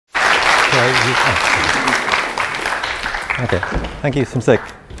Okay, thank you, Simsek.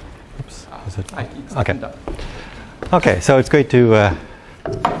 Oops, is it? Okay. Okay, so it's great to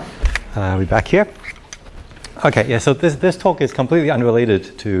be back here. Okay, yeah, so this talk is completely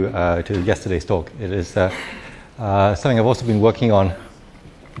unrelated to yesterday's talk. It is something I've also been working on.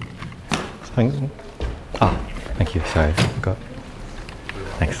 Thank you, sorry, I forgot.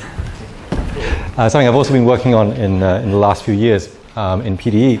 Thanks. Something I've also been working on in the last few years in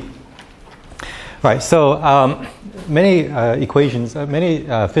PDE. Right, so many equations, many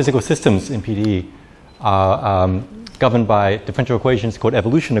physical systems in PDE are governed by differential equations called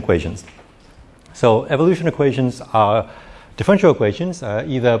evolution equations. So evolution equations are differential equations,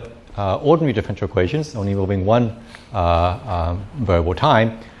 either ordinary differential equations, only involving one variable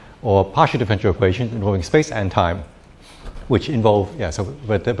time, or partial differential equations involving space and time, which involve,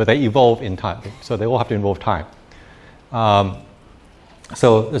 but they evolve in time. So they all have to involve time.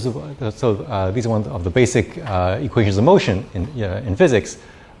 So these are one of the basic equations of motion in physics.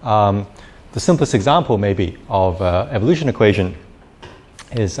 The simplest example, maybe, of evolution equation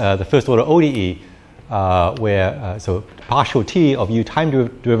is the first order ODE, where so partial t of u time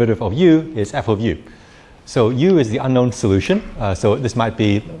derivative of u is f of u. So u is the unknown solution. So this might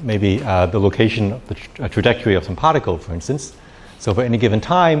be maybe the location of the trajectory of some particle, for instance. So for any given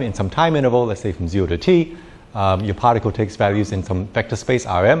time, in some time interval, let's say from 0 to t, your particle takes values in some vector space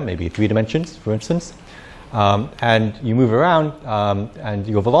Rm, maybe 3 dimensions, for instance. And you move around, and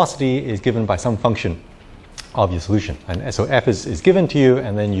your velocity is given by some function of your solution. And so f is given to you,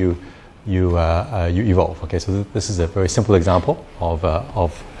 and then you evolve. Okay, so this is a very simple example of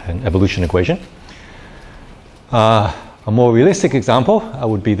an evolution equation. A more realistic example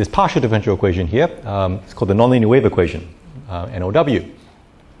would be this partial differential equation here. It's called the nonlinear wave equation, NOW.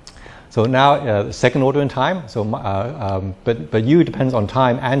 So now the second order in time. So but u depends on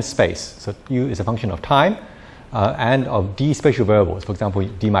time and space. So u is a function of time and of d spatial variables. For example,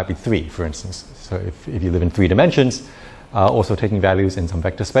 d might be 3, for instance. So if you live in 3 dimensions, also taking values in some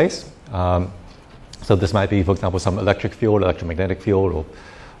vector space. So this might be, for example, some electric field, electromagnetic field, or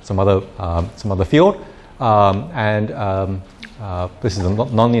some other field. This is a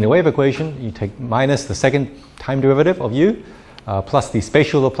nonlinear wave equation. You take minus the second time derivative of u, plus the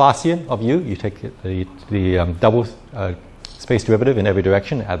spatial Laplacian of u. You take the double space derivative in every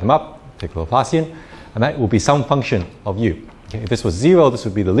direction, add them up, take the Laplacian, and that will be some function of u. Okay, if this was 0, this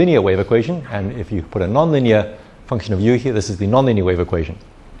would be the linear wave equation, and if you put a nonlinear function of u here, this is the nonlinear wave equation.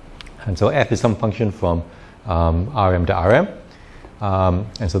 And so f is some function from Rm to Rm,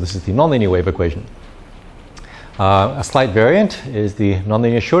 and so this is the nonlinear wave equation. A slight variant is the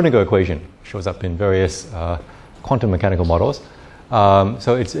nonlinear Schrödinger equation. It shows up in various quantum mechanical models.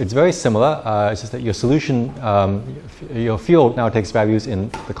 So it's very similar. It's just that your solution, your field now takes values in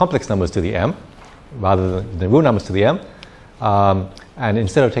the complex numbers to the m, rather than the real numbers to the m. And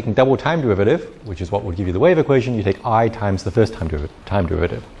instead of taking double time derivative, which is what would give you the wave equation, you take I times the first time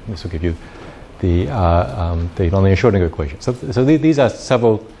derivative. This will give you the nonlinear Schrödinger equation. So these are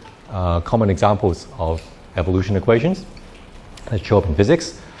several common examples of evolution equations that show up in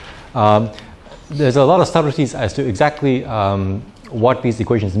physics. There's a lot of subtleties as to exactly what these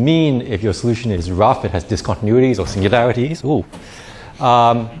equations mean. If your solution is rough, it has discontinuities or singularities. Ooh.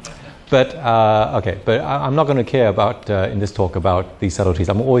 But I'm not going to care about in this talk about these subtleties.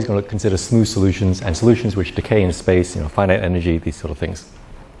 I'm always going to consider smooth solutions and solutions which decay in space, finite energy, these sort of things.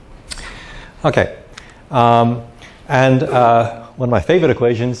 Okay, and one of my favorite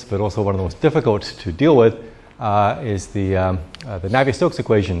equations, but also one of the most difficult to deal with, is the Navier-Stokes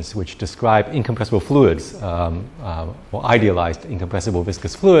equations, which describe incompressible fluids, or idealized incompressible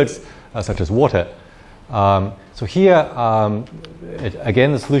viscous fluids, such as water. So here,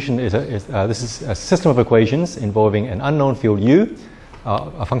 again, the solution is this is a system of equations involving an unknown field u,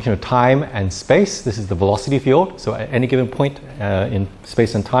 a function of time and space. This is the velocity field. So at any given point in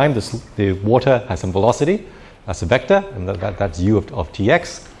space and time, the water has some velocity. That's a vector, and that's u of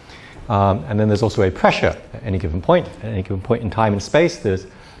tx. And then there's also a pressure at any given point. At any given point in time and space, there's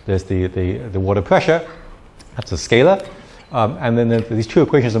the water pressure. That's a scalar. And then there's these two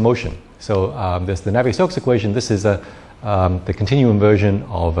equations of motion. So there's the Navier-Stokes equation. This is the continuum version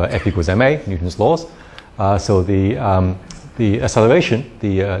of F equals ma, Newton's laws. So the acceleration,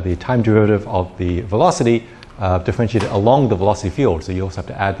 the time derivative of the velocity, differentiated along the velocity field. So you also have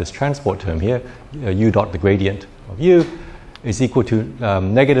to add this transport term here, u dot the gradient of u is equal to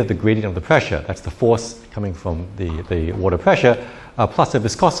negative the gradient of the pressure. That's the force coming from the water pressure, plus a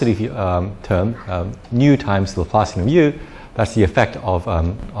viscosity term, nu times the Laplacian of u. That's the effect of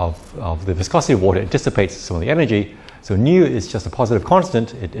the viscosity of water. It dissipates some of the energy. So nu is just a positive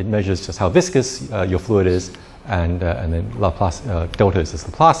constant. It measures just how viscous your fluid is, and then delta is just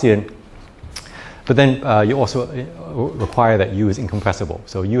Laplacian. But then you also require that U is incompressible.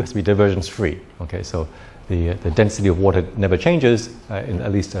 So U has to be divergence free. Okay, so the density of water never changes,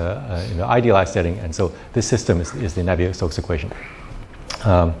 at least in an idealized setting, and so this system is the Navier-Stokes equation.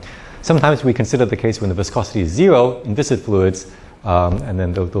 Sometimes we consider the case when the viscosity is 0 in viscid fluids, and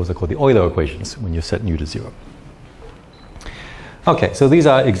then those are called the Euler equations when you set nu to 0. Okay, so these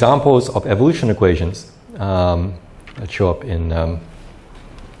are examples of evolution equations that show up in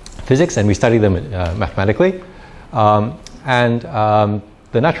physics, and we study them mathematically.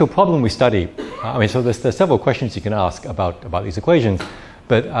 The natural problem we study, so there's several questions you can ask about these equations,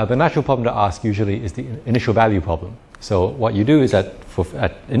 but the natural problem to ask usually is the initial value problem. So what you do is that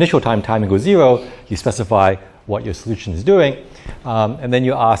at initial time equals 0, you specify what your solution is doing, and then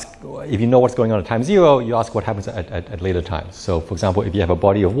you ask, if you know what's going on at time 0, you ask what happens at later times. So for example, if you have a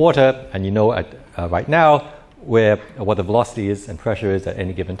body of water and you know right now what the velocity is and pressure is at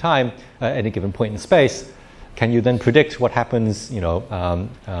any given time, any given point in space, can you then predict what happens, an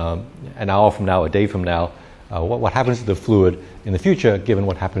hour from now, a day from now, what happens to the fluid in the future given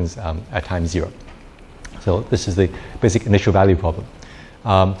what happens at time 0? So this is the basic initial value problem.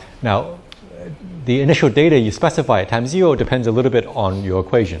 Now, the initial data you specify at time 0 depends a little bit on your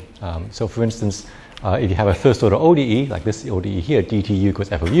equation. So for instance, if you have a first order ODE, like this ODE here, dtu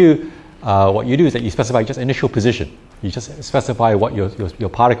equals f of u, what you do is that you specify just initial position. You just specify what your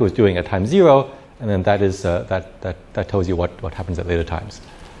particle is doing at time 0, and then that tells you what happens at later times.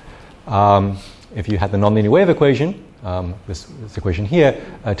 If you had the nonlinear wave equation, this equation here,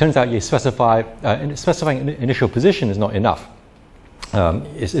 it turns out you specifying initial position is not enough.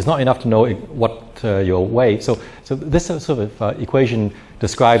 It's not enough to know what your wave. So this sort of equation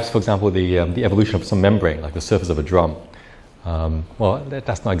describes, for example, the evolution of some membrane, like the surface of a drum. Well,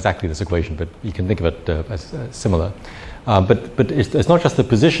 that's not exactly this equation, but you can think of it as similar. But it's not just the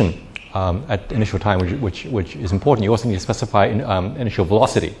position at initial time which is important. You also need to specify initial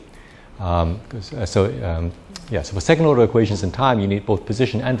velocity. So for second order equations in time, you need both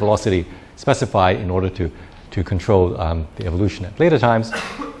position and velocity specified in order to control the evolution at later times.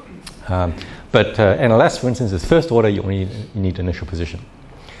 But NLS, for instance, is first order, you need initial position.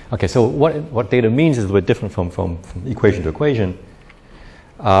 Okay, so what data means is a bit different from equation to equation.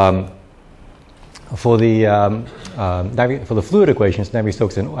 For the fluid equations,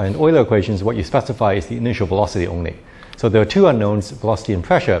 Navier-Stokes and Euler equations, what you specify is the initial velocity only. So there are two unknowns, velocity and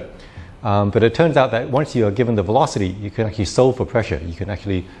pressure. But it turns out that once you are given the velocity, you can actually solve for pressure. You can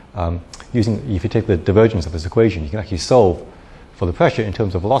actually, if you take the divergence of this equation, you can actually solve for the pressure in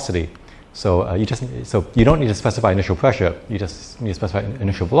terms of velocity. So you don't need to specify initial pressure. You just need to specify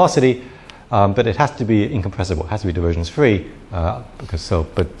initial velocity, but it has to be incompressible. It has to be divergence free,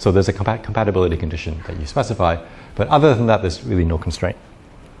 so there's a compatibility condition that you specify. But other than that, there's really no constraint.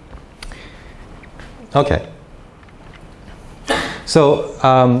 Okay. So.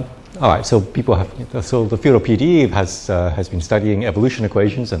 All right, so the field of PDE has been studying evolution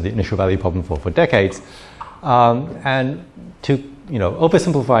equations and the initial value problem for decades, and to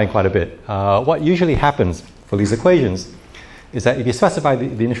oversimplifying quite a bit, what usually happens for these equations is that if you specify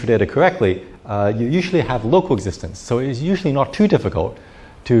the initial data correctly, you usually have local existence. So it's usually not too difficult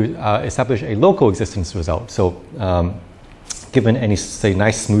to establish a local existence result. So given any, say,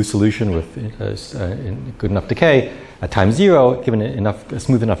 nice smooth solution with good enough decay, at time 0, given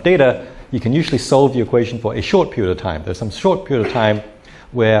smooth enough data, you can usually solve the equation for a short period of time. There's some short period of time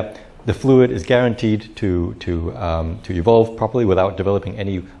where the fluid is guaranteed to evolve properly without developing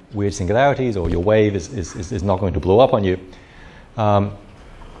any weird singularities, or your wave is not going to blow up on you.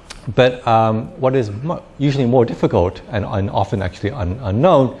 But what is usually more difficult and often actually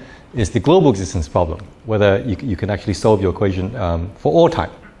unknown is the global existence problem, whether you can actually solve your equation for all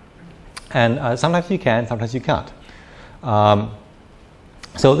time. And sometimes you can, sometimes you can't.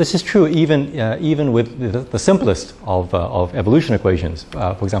 So this is true even with the simplest of evolution equations.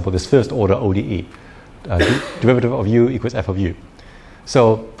 For example, this first order ODE, derivative of u equals f of u.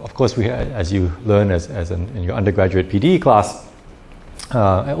 So of course, as you learn in your undergraduate PDE class,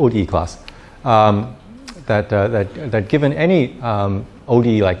 ODE class, that given any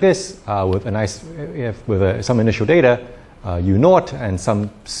ODE like this with some initial data, u naught and some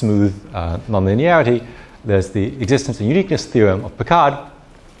smooth nonlinearity, there's the existence and uniqueness theorem of Picard,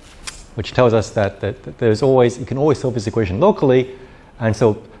 which tells us that you can always solve this equation locally, and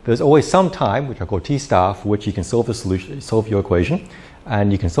so there's always some time, which I call t star, for which you can solve your equation,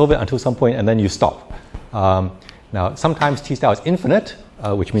 and you can solve it until some point, and then you stop. Now, sometimes t star is infinite,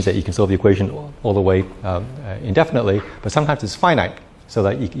 which means that you can solve the equation all the way indefinitely, but sometimes it's finite, so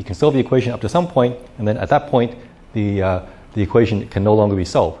that you can solve the equation up to some point, and then at that point, the equation can no longer be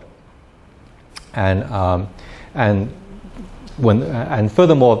solved. And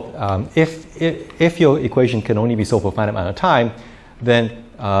furthermore, if your equation can only be solved for a finite amount of time, then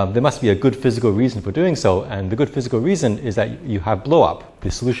there must be a good physical reason for doing so, and the good physical reason is that you have blowup.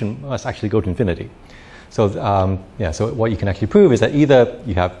 The solution must actually go to infinity. So so what you can actually prove is that either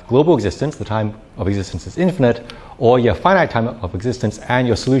you have global existence, the time of existence is infinite, or you have finite time of existence, and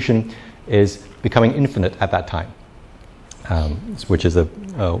your solution is becoming infinite at that time, which is it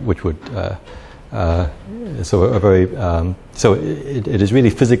is really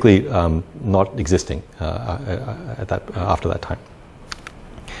physically not existing after that time.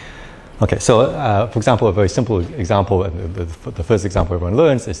 Okay, so for example, a very simple example, the first example everyone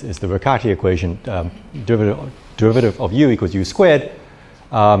learns is the Riccati equation, derivative of u equals u squared.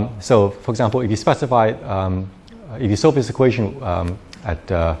 So for example, if you specify, if you solve this equation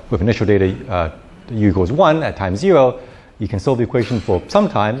with initial data u equals 1 at time 0, you can solve the equation for some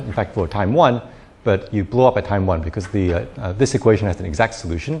time, in fact for time 1, but you blow up at time 1 because this equation has an exact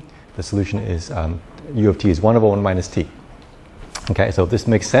solution. The solution is u of t is 1 over 1 minus t. Okay, so this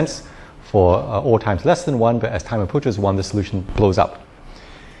makes sense for all times less than 1, but as time approaches 1, the solution blows up.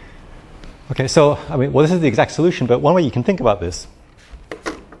 Okay, so, I mean, well, this is the exact solution, but one way you can think about this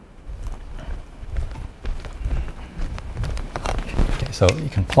so you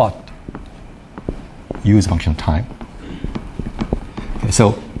can plot u as a function of time. Okay,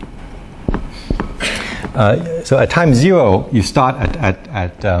 so at time 0, you start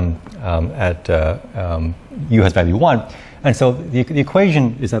at u has value 1. And so the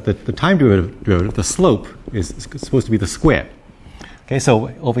equation is that the time derivative, the slope, is supposed to be the square. Okay,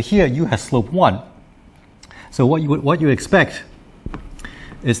 so over here, u has slope 1. So what you expect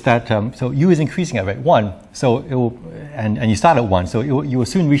is that, so u is increasing at rate 1, so it will, and you start at 1, so you will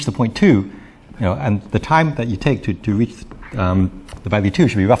soon reach the point 2, and the time that you take to reach the value 2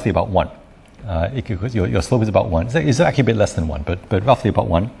 should be roughly about 1. Your slope is about 1. It's actually a bit less than 1, but roughly about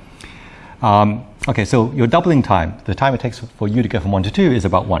 1. Okay, so your doubling time, the time it takes for u to get from 1 to 2 is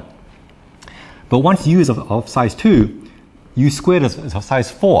about 1. But once u is of size 2, u squared is of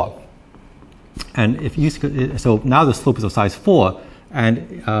size 4. And if so now the slope is of size 4,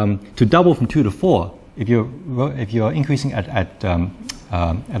 and to double from 2 to 4, if you're increasing at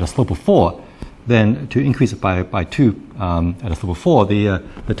a slope of 4, then to increase it by 2 at a slope of 4,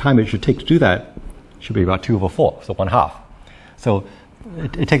 the time it should take to do that should be about 2 over 4, so 1/2. So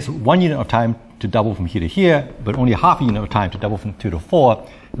it takes 1 unit of time to double from here to here, but only a half a unit of time to double from 2 to 4,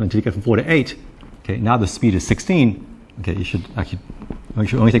 and then to get from 4 to 8. Okay, now the speed is 16. Okay, you should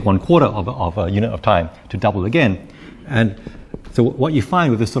only take 1/4 of a unit of time to double again. And so what you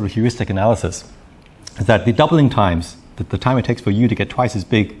find with this sort of heuristic analysis is that the doubling times, the time it takes for u to get twice as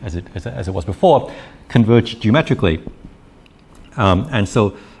big as it was before, converge geometrically. And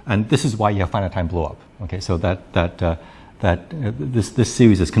this is why you have finite time blow up. Okay, so this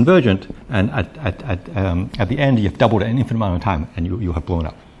series is convergent, and at the end you've doubled an infinite amount of time, and you have blown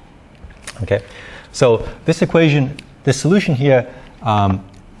up. Okay, so this equation, this solution here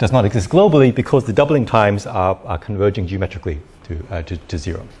does not exist globally because the doubling times are converging geometrically to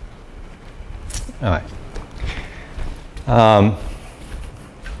 0. All right.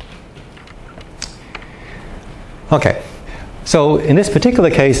 Okay, so in this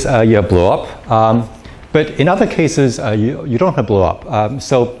particular case, you have blow up. But in other cases, you don't have blow up.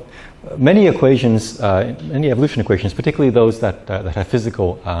 So many equations, many evolution equations, particularly those that have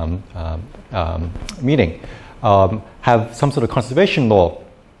physical meaning, have some sort of conservation law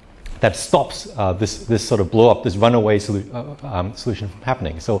that stops this sort of blow up, this runaway solution from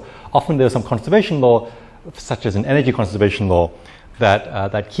happening. So often there's some conservation law, such as an energy conservation law,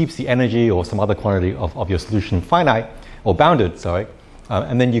 that keeps the energy or some other quantity of your solution finite, or bounded, sorry,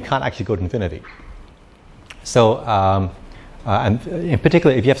 and then you can't actually go to infinity. So, and in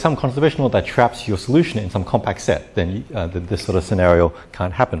particular, if you have some conservation law that traps your solution in some compact set, then this sort of scenario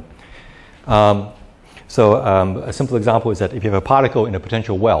can't happen. A simple example is that if you have a particle in a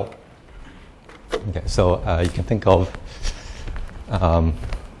potential well, okay, so you can think of,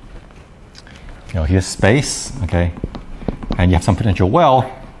 here's space, okay, and you have some potential well,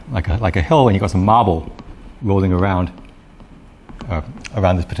 like a hill, and you've got some marble rolling around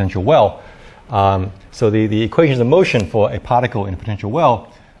this potential well. So the equations of motion for a particle in a potential well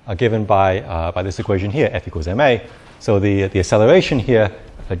are given by this equation here, F equals ma. So the acceleration here,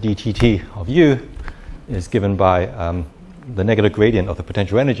 dtt of u, is given by the negative gradient of the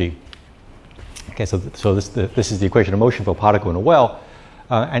potential energy. Okay, so this is the equation of motion for a particle in a well.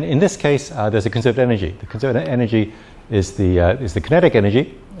 And in this case, there's a conserved energy. The conserved energy is the kinetic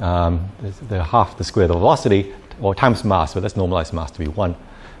energy, the half the square of the velocity, or times mass, but let's normalize mass to be 1,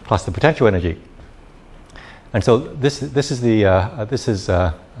 plus the potential energy. And so this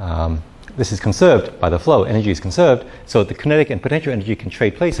is conserved by the flow. Energy is conserved, so the kinetic and potential energy can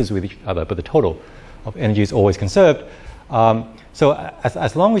trade places with each other, but the total of energy is always conserved. So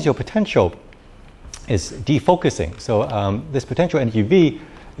as long as your potential is defocusing, so this potential energy V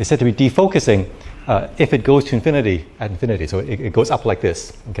is said to be defocusing if it goes to infinity at infinity. So it goes up like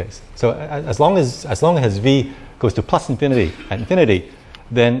this. Okay. So as long as V goes to plus infinity at infinity,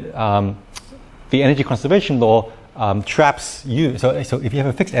 then the energy conservation law traps U. So if you have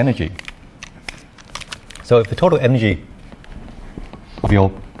a fixed energy, so if the total energy of your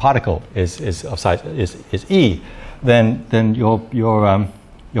particle is of size is E, then your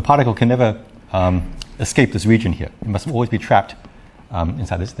particle can never escape this region here. It must always be trapped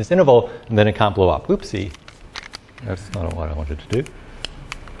inside this interval, and then it can't blow up. Oopsie, that's not what I wanted to do.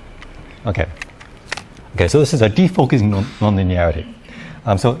 Okay, so this is a defocusing nonlinearity.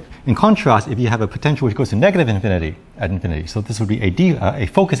 So in contrast, if you have a potential which goes to negative infinity at infinity, so this would be a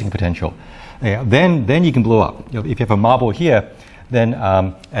focusing potential, then you can blow up. If you have a marble here, then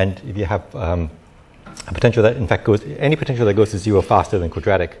and if you have a potential that in fact goes, any potential that goes to 0 faster than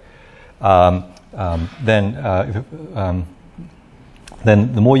quadratic,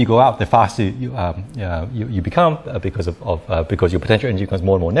 then the more you go out, the faster you become because your potential energy becomes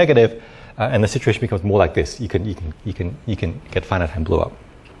more and more negative, and the situation becomes more like this. You can get finite time blow up.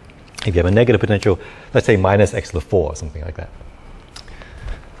 If you have a negative potential, let's say minus x to the 4 or something like that.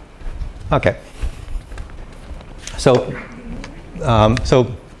 Okay. So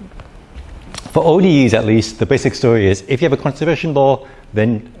for ODEs at least, the basic story is if you have a conservation law,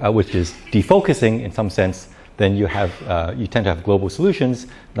 then which is defocusing in some sense, then you tend to have global solutions.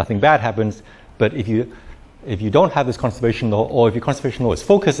 Nothing bad happens. But if you don't have this conservation law, or if your conservation law is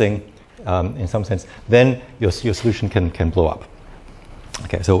focusing in some sense, then your solution can blow up.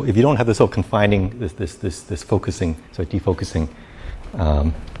 Okay, so if you don't have this sort of confining, this focusing, so defocusing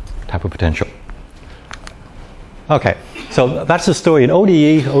type of potential. Okay, so that's the story in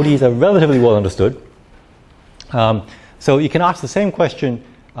ODE. ODEs are relatively well understood. So you can ask the same question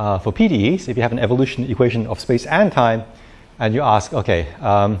for PDEs if you have an evolution equation of space and time, and you ask, okay,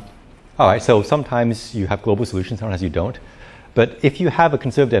 all right, so sometimes you have global solutions, sometimes you don't. But if you have a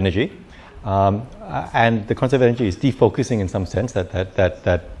conserved energy, and the conserved energy is defocusing in some sense, that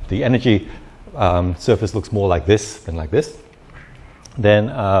the energy surface looks more like this than like this, then,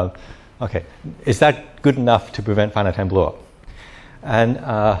 okay, is that good enough to prevent finite time blow up? And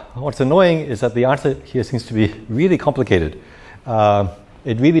what's annoying is that the answer here seems to be really complicated.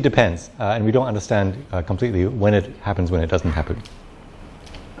 It really depends, and we don't understand completely when it happens, when it doesn't happen.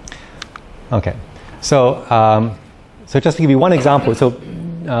 Okay, so just to give you one example, so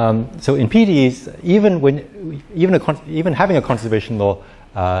in PDEs, even having a conservation law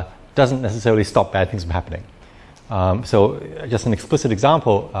doesn't necessarily stop bad things from happening. So just an explicit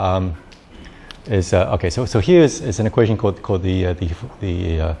example is okay. So here is an equation called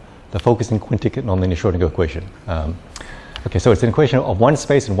the focusing quintic nonlinear Schrodinger equation. Okay, so it's an equation of one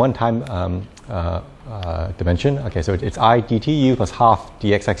space and one time dimension. Okay, so it's I dtu plus half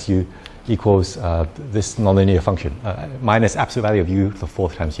dxxu equals this nonlinear function minus absolute value of u to the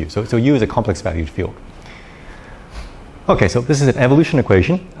 4th times u. So u is a complex valued field. Okay, so this is an evolution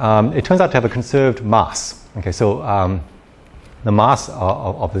equation. It turns out to have a conserved mass. Okay, so the mass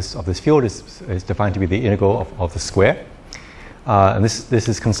of this field is defined to be the integral of the square, and this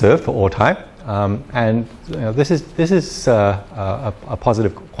is conserved for all time. And this is a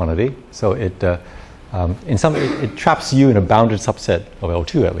positive quantity. So it traps u in a bounded subset of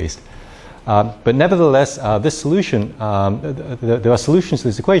L2 at least. But nevertheless, this solution, there are solutions to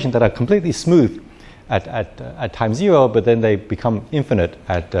this equation that are completely smooth at time 0, but then they become infinite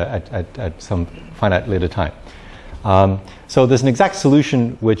at some finite later time. So there's an exact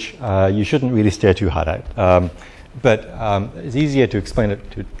solution which you shouldn't really stare too hard at. But it's easier to explain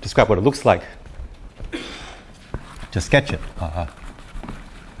it, to describe what it looks like. Just sketch it.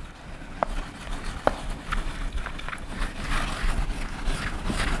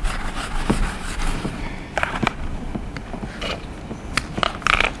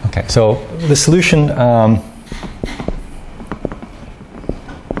 Okay, so the solution.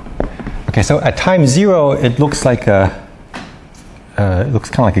 Okay, so at time 0, it looks like it looks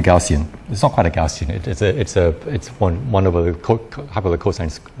kind of like a Gaussian. It's not quite a Gaussian. It's one over the hyperbola cosine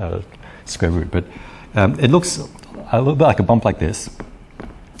square root, but it looks a little bit like a bump like this,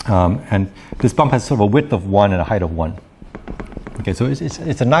 and this bump has sort of a width of 1 and a height of 1. Okay, so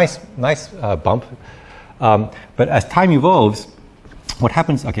it's a nice bump. But as time evolves, what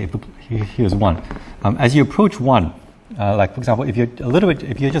happens? Okay, here's 1. As you approach 1, like for example, if you're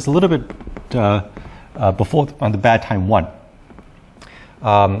just a little bit before on the bad time 1,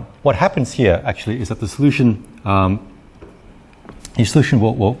 what happens here actually is that the solution, will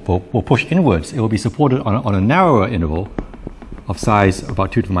push inwards. It will be supported on a narrower interval of size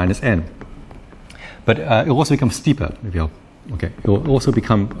about 2 to the minus n. But it will also become steeper. Okay, it will also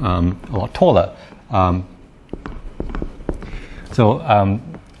become a lot taller. So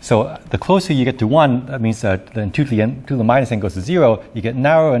the closer you get to 1, that means that then 2 to the minus n goes to 0. You get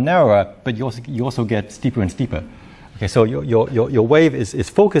narrower and narrower, but you also get steeper and steeper. Okay, so your wave is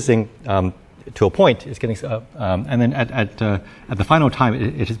focusing to a point. It's getting and then at the final time,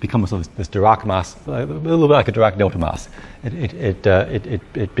 it has become sort of this Dirac mass, a little bit like a Dirac delta mass.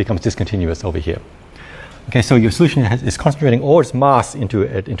 It becomes discontinuous over here. Okay, so your solution is concentrating all its mass into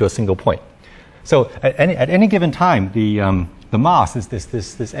a single point. So at any given time, the mass is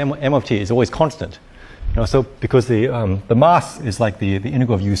this m of t is always constant. So because the mass is like the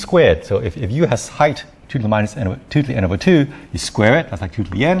integral of u squared. So if u has height 2 to the minus n 2 to the n over 2, you square it. That's like 2 to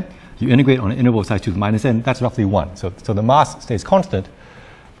the n. You integrate on an interval of size 2 to the minus n. That's roughly 1. So the mass stays constant,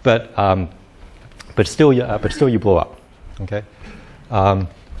 but still you blow up. Okay.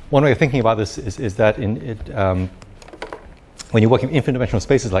 One way of thinking about this is that when you're working in infinite dimensional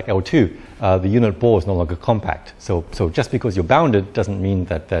spaces like L2, the unit ball is no longer compact. So just because you're bounded doesn't mean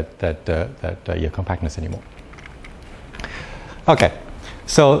that you're compactness anymore. Okay,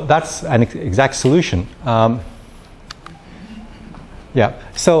 so that's an exact solution. Yeah.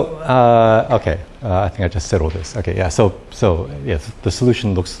 So okay, I think I just said all this. Okay. Yeah. So yes, the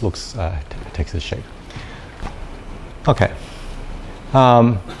solution takes this shape. Okay.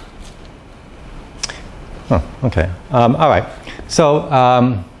 Okay. All right. So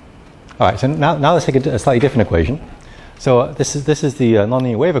all right. So now let's take a slightly different equation. So this is the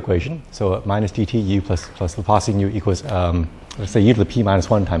nonlinear wave equation. So minus dt u plus Laplacian u equals let's say u to the p minus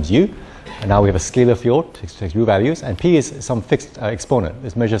 1 times u. And now we have a scalar field takes u values, and p is some fixed exponent.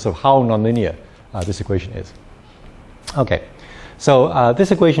 This measures of how nonlinear this equation is. Okay. So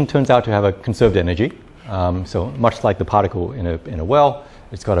this equation turns out to have a conserved energy. So much like the particle in a well,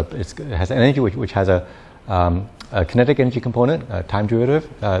 it has an energy which has a kinetic energy component, a time derivative.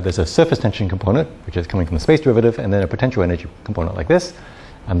 There's a surface tension component, which is coming from the space derivative, and then a potential energy component like this.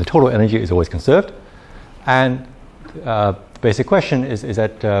 And the total energy is always conserved. And the basic question is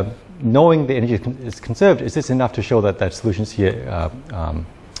that knowing the energy is conserved, is this enough to show that solutions here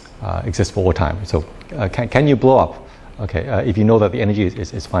exist for all time? So can you blow up? Okay, if you know that the energy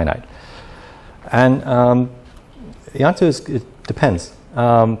is finite. And the answer is it depends.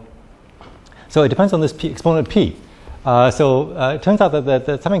 So it depends on this p, exponent p. It turns out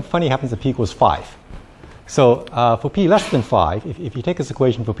that something funny happens at p equals 5. So for p less than 5, if you take this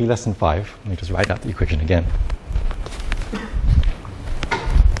equation for p less than 5, let me just write out the equation again.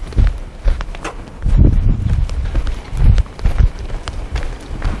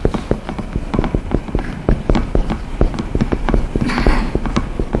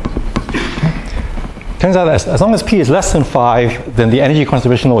 Turns out that as long as p is less than 5, then the energy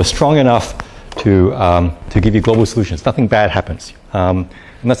conservation law is strong enough to give you global solutions. Nothing bad happens. And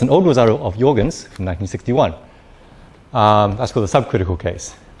that's an old result of Jorgens from 1961. That's for the subcritical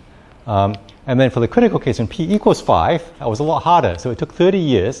case. And then for the critical case, when p equals 5, that was a lot harder. So it took 30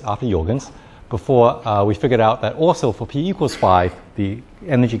 years after Jorgens before we figured out that also for p equals 5, the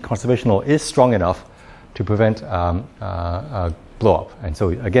energy conservation law is strong enough to prevent blow up. And so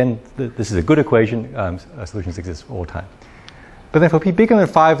again, this is a good equation. Solutions exist all the time. But then for p bigger than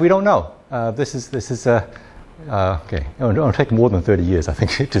 5, we don't know. This is okay. It'll take more than 30 years, I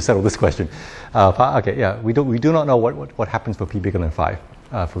think, to settle this question. Okay, yeah, we do not know what happens for p bigger than 5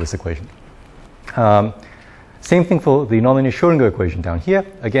 for this equation. Same thing for the nonlinear Schrodinger equation down here.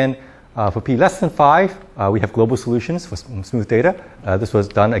 Again, for p less than 5, we have global solutions for smooth data. This was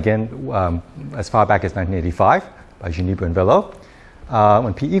done again as far back as 1985 by Genebra and Velo.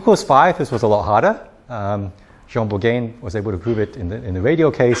 When p equals 5, this was a lot harder. Jean Bourgain was able to prove it in the radio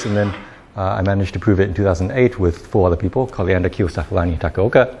case, and then I managed to prove it in 2008 with 4 other people, Koliander, Kiyosafalani, and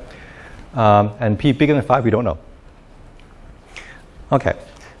Takaoka. And p bigger than 5, we don't know. Okay,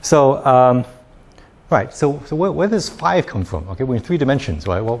 so right, so where does 5 come from? Okay, we're in 3 dimensions,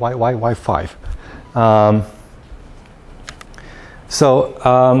 right? Why 5?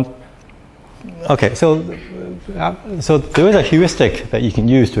 Okay, so there is a heuristic that you can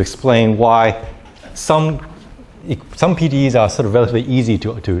use to explain why some PDEs are sort of relatively easy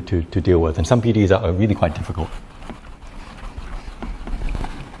to deal with, and some PDEs are really quite difficult.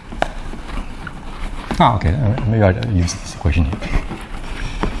 Oh, okay. Maybe I'll use this equation here.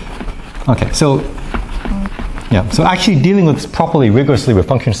 Okay, so yeah, so actually dealing with properly, rigorously with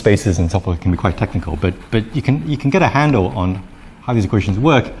function spaces and so forth can be quite technical, but you can get a handle on how these equations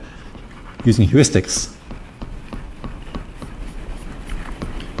work using heuristics.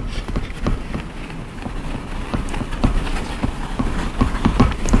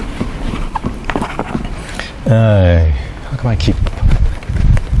 How come I keep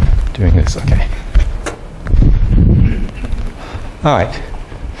doing this? Okay. All right.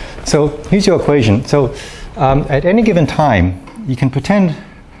 So here's your equation. So at any given time, you can pretend.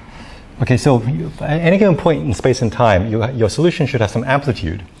 Okay, so at any given point in space and time, your solution should have some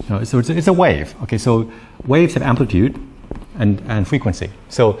amplitude. So it's a wave. Okay, so waves have amplitude and frequency.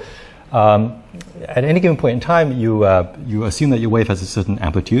 So at any given point in time, you assume that your wave has a certain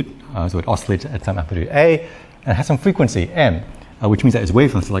amplitude, so it oscillates at some amplitude A, and has some frequency n, which means that its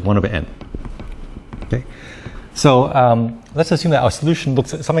wavelength is like 1 over n. Okay, so let's assume that our solution looks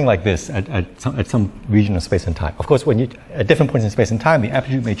something like this at some region of space and time. Of course, at different points in space and time, the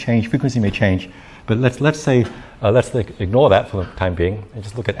amplitude may change, frequency may change, but let's say let's ignore that for the time being and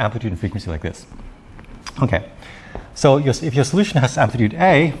just look at amplitude and frequency like this. Okay, so if your solution has amplitude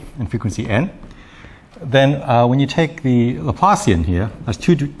A and frequency n, then when you take the Laplacian here, that's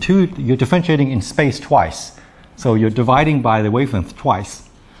you're differentiating in space twice. So you're dividing by the wavelength twice.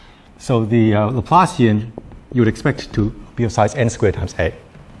 So the Laplacian you would expect to be of size n squared times A.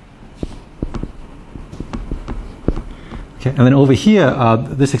 Okay, and then over here,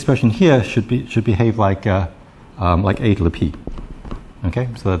 this expression here should behave like A to the P. Okay,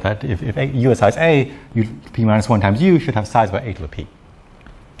 so that if U is size A, P minus 1 times U should have size by A to the P.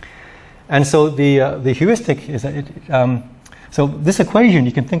 And so the heuristic is that so this equation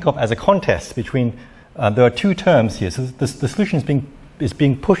you can think of as a contest between there are two terms here. So the solution is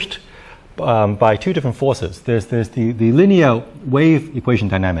being pushed by two different forces. There's the linear wave equation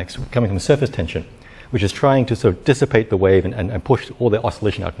dynamics coming from surface tension, which is trying to sort of dissipate the wave and push all the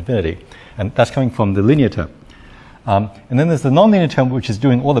oscillation out to infinity. And that's coming from the linear term. And then there's the nonlinear term, which is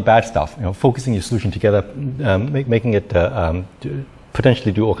doing all the bad stuff, focusing your solution together, making it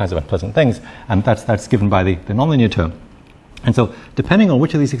potentially do all kinds of unpleasant things. And that's given by the nonlinear term. And so depending on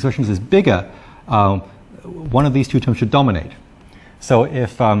which of these expressions is bigger, one of these two terms should dominate. So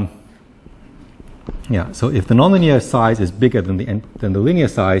if the nonlinear size is bigger than the linear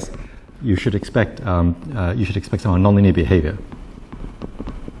size, you should expect some nonlinear behavior,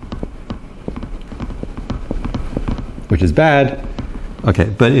 which is bad. Okay,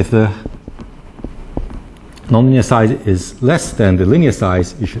 but if the nonlinear size is less than the linear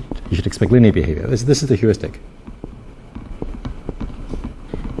size, you should expect linear behavior. This is the heuristic.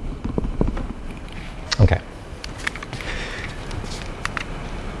 Okay.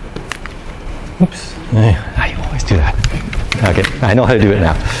 Oops. I always do that. Okay, I know how to do it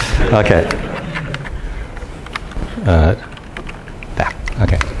now. Okay. That.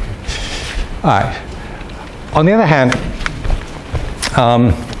 Okay. All right. On the other hand,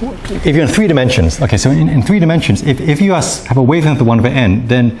 if you're in 3 dimensions, okay, so in 3 dimensions, if you have a wavelength of 1 over n,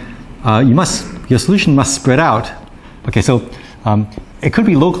 then your solution must spread out. Okay, so it could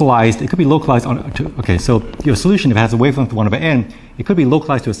be localized. It could be localized okay, so your solution, if it has a wavelength of 1 over n, it could be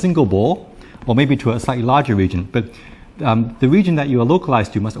localized to a single ball, or maybe to a slightly larger region. But the region that you are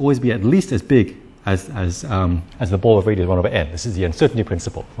localized to must always be at least as big as the ball of radius 1 over n. This is the uncertainty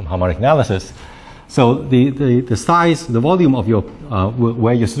principle from harmonic analysis. So the size, the volume of your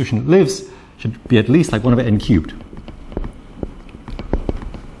where your solution lives should be at least like 1 over n cubed.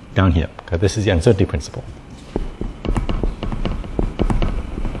 Down here. Okay, this is the uncertainty principle.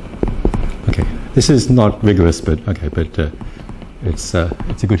 Okay, this is not rigorous, but okay, but it's a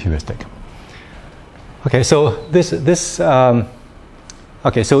good heuristic. Okay, so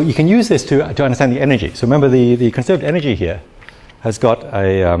okay, so you can use this to understand the energy. So remember, the conserved energy here has got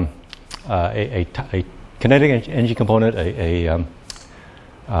a kinetic energy component, a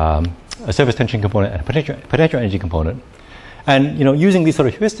surface tension component, and a potential energy component. And using these sort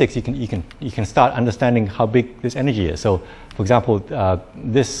of heuristics, you can start understanding how big this energy is. So, for example,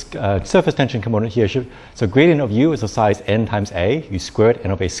 this surface tension component here so gradient of U is of size n times a. You squared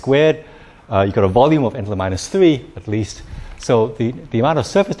n of a squared. You've got a volume of n to the minus 3 at least. So the amount of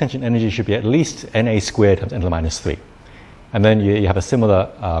surface tension energy should be at least na squared times n to the minus 3. And then you have a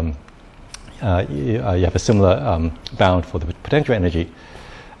similar bound for the potential energy.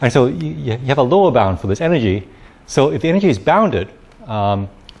 And so you have a lower bound for this energy. So if the energy is bounded,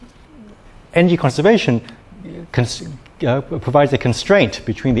 energy conservation provides a constraint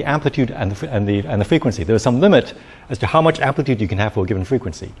between the amplitude and the frequency. There is some limit as to how much amplitude you can have for a given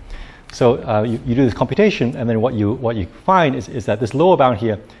frequency. So you do this computation, and then what you find is that this lower bound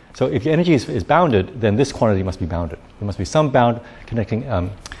here, so if your energy is bounded, then this quantity must be bounded. There must be some bound connecting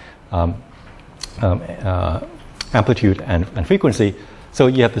amplitude and frequency. So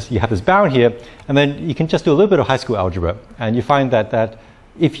you have this bound here, and then you can just do a little bit of high school algebra, and you find that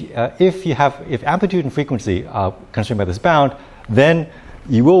if amplitude and frequency are constrained by this bound, then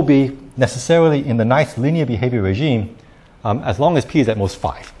you will be necessarily in the nice linear behavior regime as long as p is at most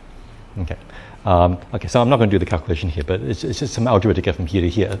 5. Okay. Okay, so I'm not going to do the calculation here, but it's just some algebra to get from here to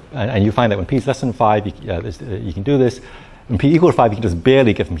here. And you find that when p is less than 5, you can do this. When p equal to 5, you can just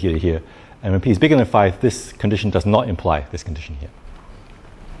barely get from here to here. And when p is bigger than 5, this condition does not imply this condition here.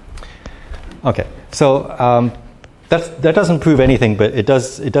 Okay, so that doesn't prove anything, but it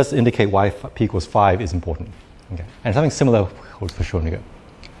does indicate why p equals 5 is important. Okay, and something similar holds for Schrodinger.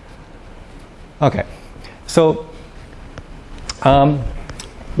 Okay, so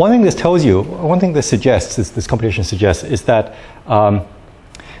one thing this suggests, this computation suggests, is that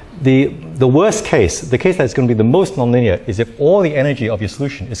the worst case, the case that's going to be the most nonlinear, is if all the energy of your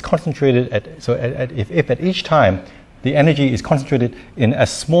solution is concentrated if at each time the energy is concentrated in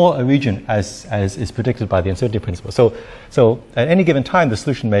as small a region as is predicted by the uncertainty principle. So at any given time, the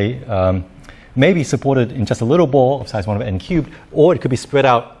solution may be supported in just a little ball of size 1 over n cubed, or it could be spread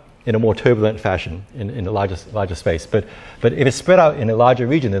out in a more turbulent fashion in a larger space. But if it's spread out in a larger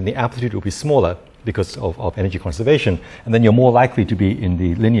region, then the amplitude will be smaller because of energy conservation, and then you're more likely to be in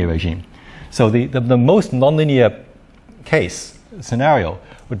the linear regime. So the most nonlinear case scenario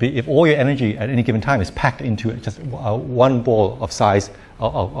would be if all your energy at any given time is packed into just one ball of size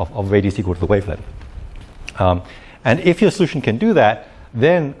of radius equal to the wavelength. And if your solution can do that,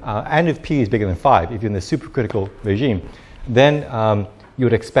 then, and if p is bigger than 5, if you're in the supercritical regime, then you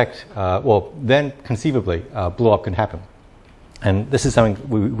would expect, then conceivably, blow-up can happen. And this is something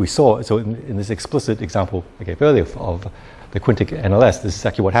we saw. So in this explicit example I gave earlier of the quintic NLS, this is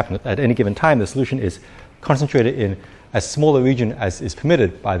actually what happened. At any given time, the solution is concentrated in as small a region as is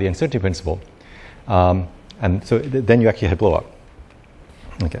permitted by the uncertainty principle. And so then you actually had blow-up.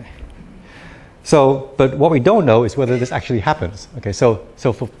 Okay. So, but what we don't know is whether this actually happens. Okay, so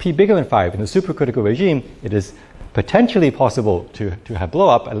for p bigger than 5 in the supercritical regime, it is potentially possible to have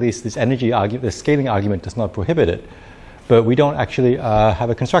blow-up. At least this energy argument, the scaling argument does not prohibit it. But we don't actually have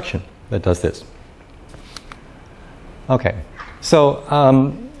a construction that does this. Okay, so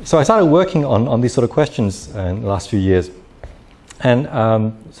so I started working on these sort of questions in the last few years, and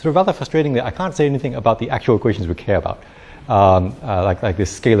sort of rather frustratingly, I can't say anything about the actual equations we care about, like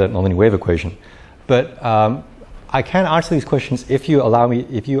this scalar nonlinear wave equation. But I can answer these questions if you allow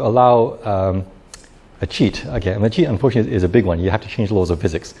a cheat. Okay, and the cheat, unfortunately, is a big one. You have to change the laws of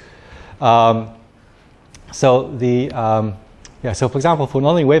physics. So so for example, for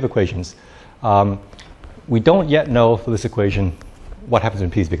nonlinear wave equations, we don't yet know for this equation what happens when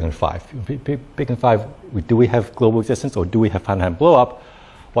p is bigger than 5. Bigger than 5, do we have global existence or do we have finite blow-up?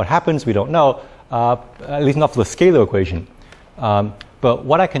 What happens, we don't know, at least not for the scalar equation. But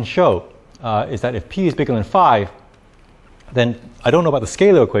what I can show is that if p is bigger than 5, then I don't know about the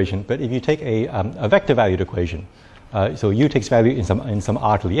scalar equation, but if you take a vector valued equation, so u takes value in some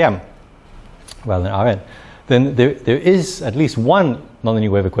r to the m, rather than Rn, then there is at least one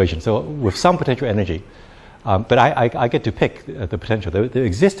nonlinear wave equation, so with some potential energy. But I get to pick the potential. There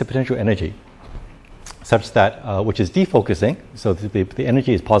exists a potential energy such that, which is defocusing, so the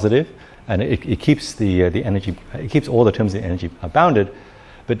energy is positive, and it keeps the energy, it keeps all the terms of the energy bounded.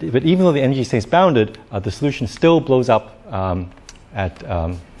 But even though the energy stays bounded, the solution still blows up and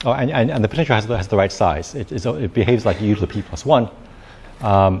the potential has the right size. It behaves like u to the p plus 1.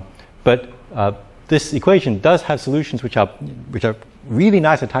 But this equation does have solutions which are really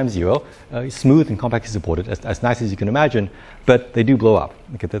nice at time 0, smooth and compactly supported, as nice as you can imagine, but they do blow up.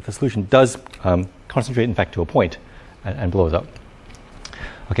 Okay, the solution does concentrate, in fact, to a point and blows up.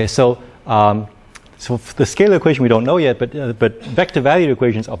 Okay, so for the scalar equation we don't know yet, but vector valued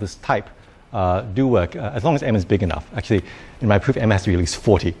equations of this type do work as long as m is big enough. Actually, in my proof, m has to be at least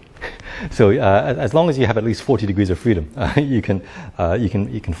 40. So as long as you have at least 40 degrees of freedom, you can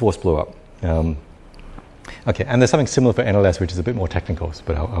force blow up. Okay, and there's something similar for NLS, which is a bit more technical,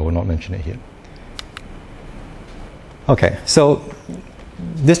 but I will not mention it here. Okay, so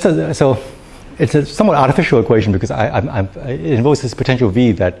it's a somewhat artificial equation because it involves this potential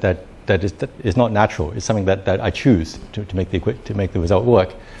v that is not natural. It's something that I choose to make the result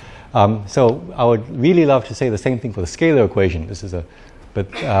work. So I would really love to say the same thing for the scalar equation. But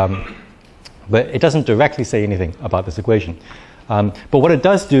it doesn't directly say anything about this equation. But what it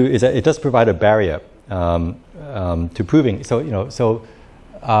does do is that it does provide a barrier to proving. So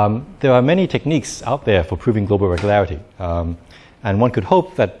there are many techniques out there for proving global regularity. And one could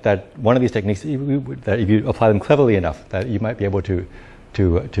hope that one of these techniques, that if you apply them cleverly enough, that you might be able to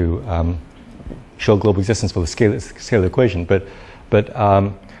show global existence for the scalar equation. But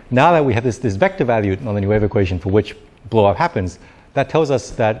now that we have this vector value on the new wave equation for which blow-up happens, that tells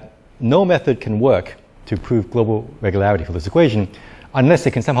us that no method can work to prove global regularity for this equation unless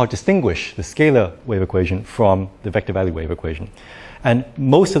it can somehow distinguish the scalar wave equation from the vector value wave equation. And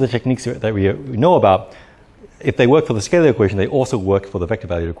most of the techniques that we know about, if they work for the scalar equation, they also work for the vector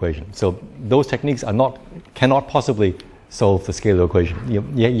value equation. So those techniques cannot possibly solve the scalar equation.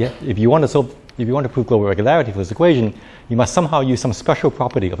 If you want to prove global regularity for this equation, you must somehow use some special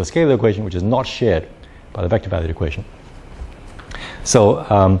property of the scalar equation which is not shared by the vector value equation.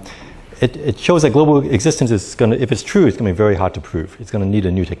 So it shows that global existence is going to, if it's true, it's going to be very hard to prove. It's going to need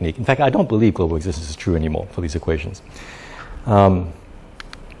a new technique. In fact, I don't believe global existence is true anymore for these equations.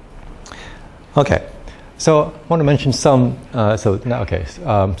 Okay, so I want to mention some.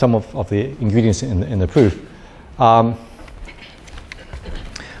 Some of the ingredients in the proof. All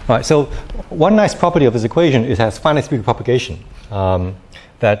right. So one nice property of this equation is it has finite speed of propagation.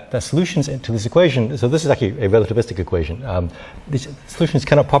 That the solutions to this equation. So this is actually a relativistic equation. These solutions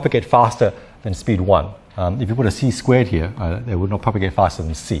cannot propagate faster than speed 1. If you put a c squared here, they would not propagate faster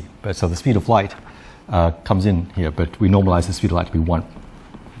than c. But so the speed of light comes in here, but we normalize the speed of light to be 1.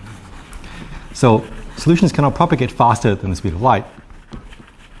 So solutions cannot propagate faster than the speed of light.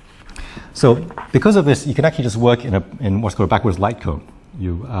 So because of this, you can actually just work in what's called a backwards light cone.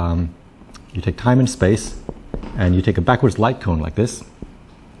 You take time and space, and you take a backwards light cone like this,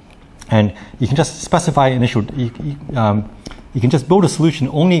 and you can just specify initial. You can just build a solution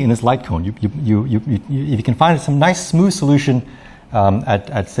only in this light cone. If you can find some nice smooth solution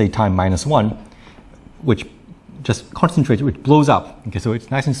at say time -1, which just concentrates, which blows up. Okay, so it's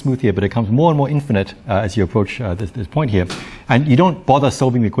nice and smooth here, but it becomes more and more infinite as you approach this point here. And you don't bother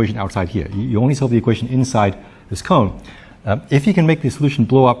solving the equation outside here. You only solve the equation inside this cone. If you can make the solution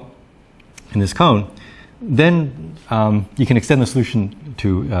blow up in this cone, then you can extend the solution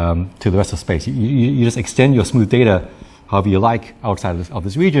to the rest of space. You just extend your smooth data however you like outside of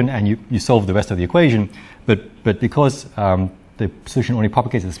this region, and you solve the rest of the equation. But because the solution only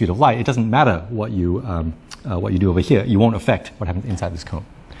propagates at the speed of light, it doesn't matter what you do over here. You won't affect what happens inside this cone.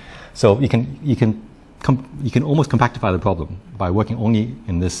 So you can almost compactify the problem by working only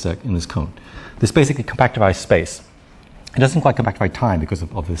in this cone. This basically compactifies space. It doesn't quite compactify time because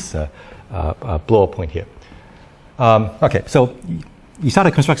of this blow-up point here. Okay, so you start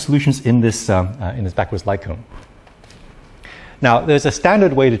to construct solutions in this backwards light cone. Now, there's a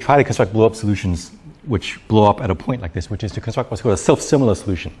standard way to try to construct blow-up solutions which blow up at a point like this, which is to construct what's called a self-similar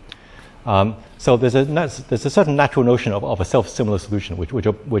solution. So there's a certain natural notion of a self-similar solution, which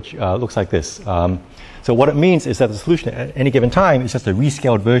looks like this. So what it means is that the solution at any given time is just a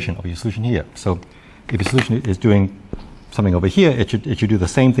rescaled version of your solution here. So if your solution is doing something over here, it should do the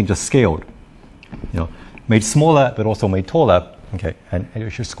same thing, just scaled. Made smaller, but also made taller. Okay, and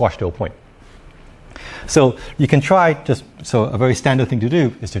it should squash to a point. So you can try so a very standard thing to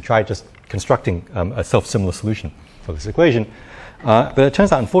do is to try just constructing a self-similar solution for this equation. But it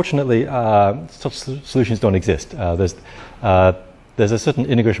turns out, unfortunately, such solutions don't exist. There's a certain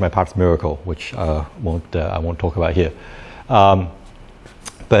integration by parts miracle, which I won't talk about here.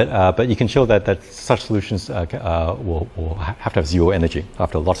 But you can show that such solutions will have to have zero energy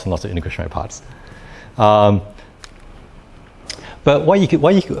after lots and lots of integration by parts. But what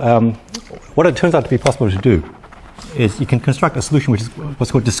it turns out to be possible to do is you can construct a solution which is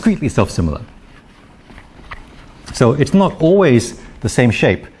what's called discretely self-similar. So it's not always the same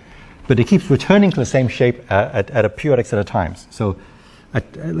shape, but it keeps returning to the same shape at a periodic set of times. So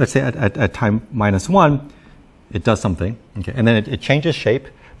let's say at time -1, it does something, okay, and then it changes shape,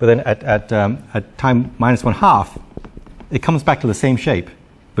 but then at time -1/2, it comes back to the same shape,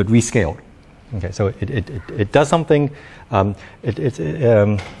 but rescaled. Okay, so it does something.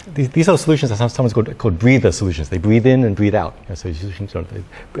 These are solutions that sometimes called breather solutions. They breathe in and breathe out. So your solution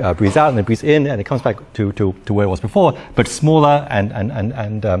breathes out and then breathes in, and it comes back to where it was before, but smaller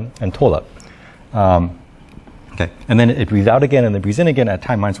and taller. Okay, and then it breathes out again and then breathes in again at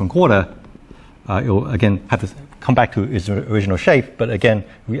time -1/4. It will again have to come back to its original shape, but again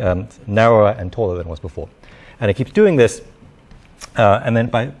narrower and taller than it was before. And it keeps doing this. And then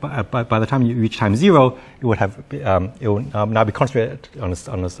by the time you reach time 0, it will now be concentrated on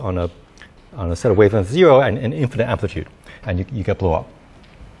a set of wavelengths 0 and infinite amplitude, and you get blow up.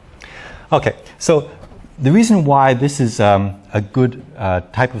 Okay, so the reason why this is a good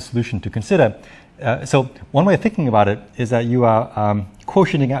type of solution to consider so one way of thinking about it is that you are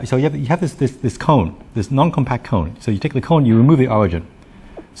quotienting out. So you have this cone, this non-compact cone. So you take the cone, you remove the origin.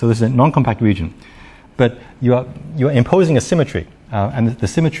 So this is a non-compact region, but you're imposing a symmetry, and the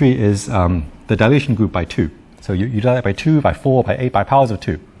symmetry is the dilation group by 2. So you dilate by 2, by 4, by 8, by powers of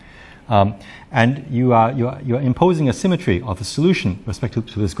 2, and you're imposing a symmetry of the solution with respect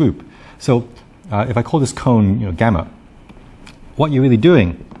to this group. So if I call this cone gamma, what you're really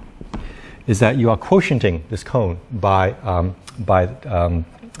doing is that you are quotienting this cone by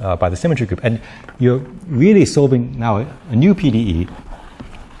the symmetry group, and you're really solving now a new PDE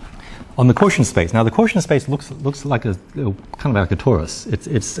on the quotient space. Now the quotient space looks like a kind of like a torus.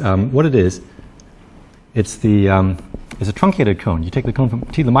 It's what it is. It's a truncated cone. You take the cone from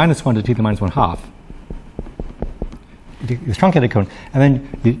t to the minus 1 to t to the minus 1/2. You take this truncated cone, and then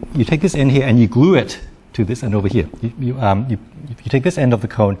you take this end here and you glue it to this end over here. You take this end of the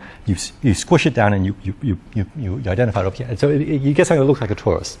cone, you squish it down, and you identify it over here. And so you get something that looks like a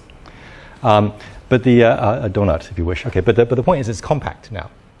torus, but a donut, if you wish. Okay, but the point is, it's compact now.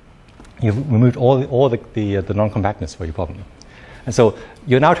 You've removed all the non-compactness for your problem, and so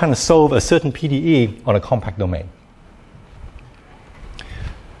you're now trying to solve a certain PDE on a compact domain.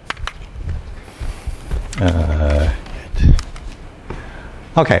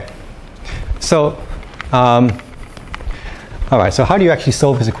 Okay, so. All right, so how do you actually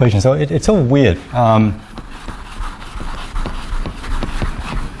solve this equation? So it's so weird.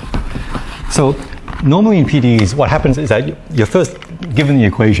 So normally in PDEs, what happens is that you're first given the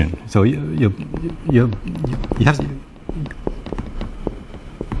equation. So you have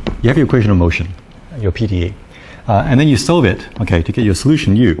your equation of motion, your PDE, and then you solve it, okay, to get your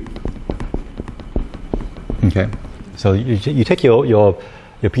solution U. Okay, so you take your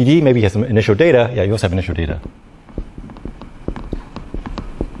PDE, maybe you have some initial data. Yeah, you also have initial data.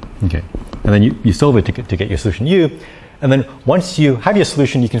 Okay, and then you solve it to get your solution U, and then once you have your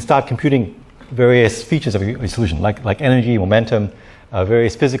solution, you can start computing various features of your solution, like energy, momentum,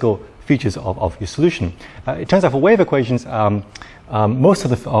 various physical features of your solution. It turns out for wave equations, most of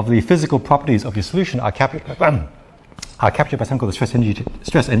the physical properties of your solution are captured by something called the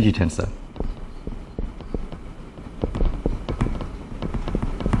stress energy tensor.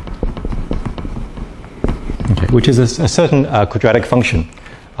 Which is a certain quadratic function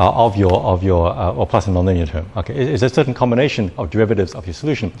of your or plus a nonlinear term. Okay, it's a certain combination of derivatives of your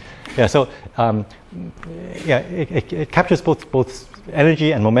solution. Yeah, so it captures both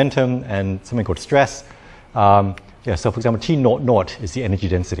energy and momentum and something called stress. Yeah, so for example, T naught is the energy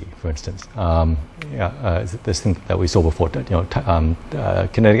density, for instance. This thing that we saw before,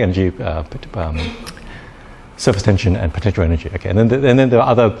 kinetic energy, surface tension, and potential energy. Okay, and then there are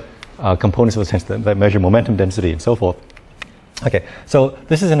other components of the sense that measure momentum density and so forth. Okay, so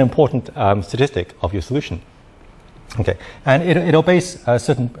this is an important statistic of your solution. Okay, and it obeys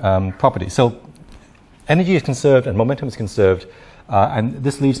certain properties. So energy is conserved and momentum is conserved, and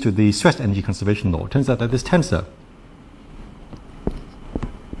this leads to the stress energy conservation law. It turns out that this tensor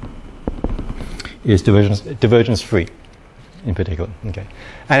is divergence free, in particular. Okay,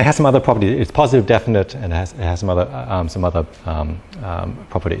 and it has some other properties. It's positive definite, and it has some other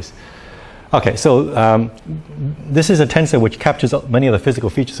properties. Okay, so this is a tensor which captures many of the physical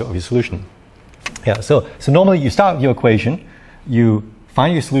features of your solution. Yeah, so normally you start with your equation, you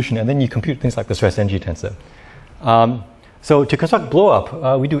find your solution, and then you compute things like the stress energy tensor. So to construct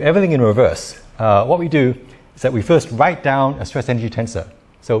blowup, we do everything in reverse. What we do is that we first write down a stress energy tensor.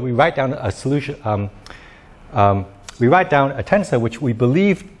 So we write down a solution. We write down a tensor which we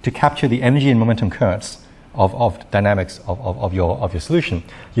believe to capture the energy and momentum currents of dynamics of your solution.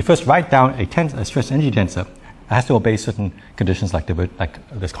 You first write down a stress energy tensor. It has to obey certain conditions like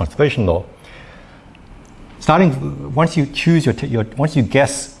this conservation law. Once you choose once you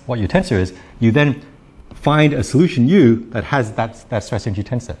guess what your tensor is, you then find a solution U that has that stress energy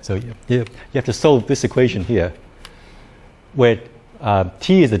tensor. So you have to solve this equation here, where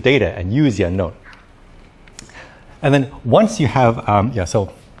T is the data and U is the unknown. And then once you have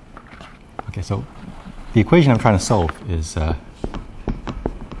so the equation I'm trying to solve is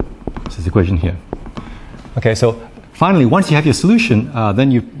this equation here. Okay, so finally, once you have your solution,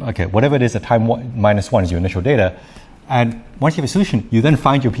 then whatever it is at time -1 is your initial data, and once you have a solution, you then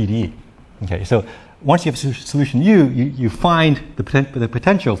find your PDE. Okay, so once you have a solution U, you find the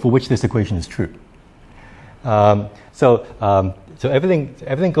potential for which this equation is true. So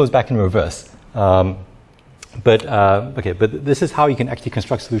everything goes back in reverse. But this is how you can actually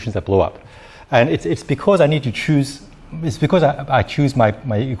construct solutions that blow up. And it's because I need to choose. It's because I choose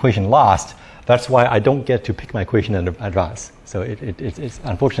my equation last That's why I don't get to pick my equation in advance. So it's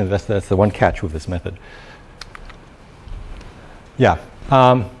unfortunately that's the one catch with this method. Yeah.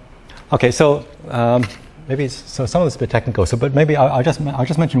 Okay. So maybe so some of this is a bit technical. So but maybe I'll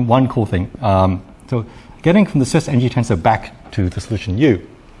just mention one cool thing. So getting from the Swiss energy tensor back to the solution U.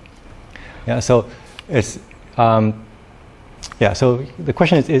 Yeah. So it's yeah. So the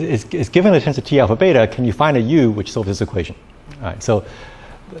question is given a tensor T alpha beta, can you find a U which solves this equation? All right. So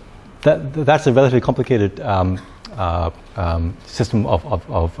that's a relatively complicated system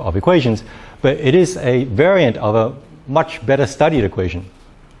of equations, but it is a variant of a much better studied equation.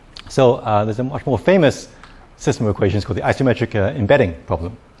 So there's a much more famous system of equations called the isometric embedding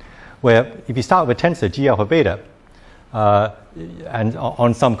problem, where if you start with a tensor G alpha beta and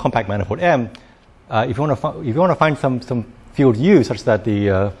on some compact manifold M, if you want to find some field U such that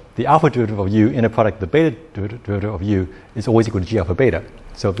the alpha derivative of U inner product the beta derivative of U is always equal to G alpha beta.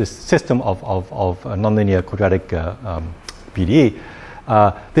 So this system of a nonlinear quadratic PDE,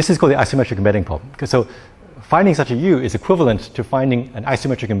 this is called the isometric embedding problem. So finding such a U is equivalent to finding an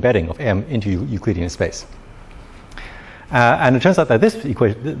isometric embedding of M into Euclidean space. And it turns out that this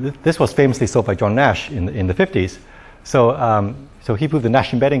equation, this was famously solved by John Nash in the 50s. So he proved the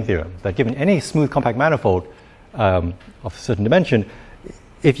Nash embedding theorem that given any smooth compact manifold of a certain dimension,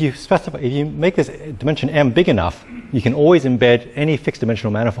 if you make this dimension M big enough, you can always embed any fixed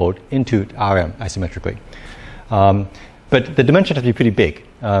dimensional manifold into Rm isometrically. But the dimension has to be pretty big,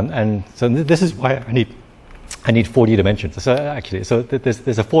 and so this is why I need 4D dimensions. So actually,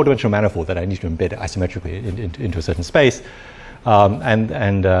 there's a 4-dimensional manifold that I need to embed isometrically into a certain space,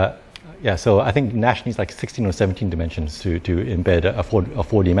 yeah. So I think Nash needs like 16 or 17 dimensions to embed a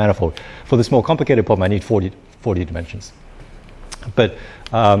 4D manifold. For this more complicated problem, I need 40 dimensions. But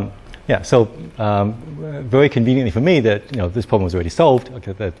yeah, so very conveniently for me that this problem was already solved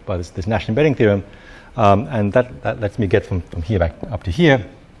by this Nash embedding theorem, and that lets me get from here back up to here.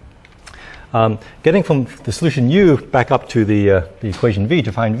 Getting from the solution U back up to the equation V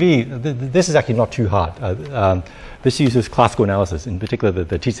to find V, this is actually not too hard. This uses classical analysis, in particular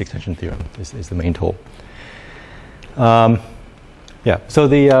the Tietze extension theorem is the main tool. Yeah, so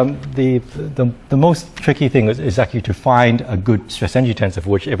the most tricky thing is actually to find a good stress energy tensor for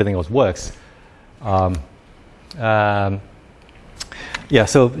which everything else works. Yeah,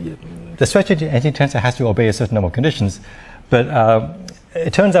 so the stress energy tensor has to obey a certain number of conditions, but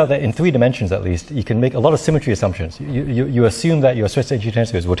it turns out that in 3 dimensions at least, you can make a lot of symmetry assumptions. You assume that your stress energy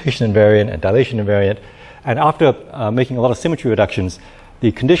tensor is rotation invariant and dilation invariant, and after making a lot of symmetry reductions,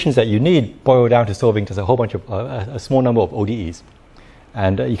 the conditions that you need boil down to solving just a whole bunch of a small number of ODEs.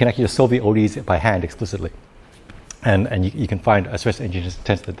 And you can actually just solve the ODEs by hand explicitly. And you can find a stress energy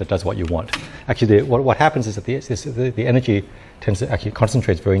tensor that does what you want. Actually, what happens is that the energy tensor actually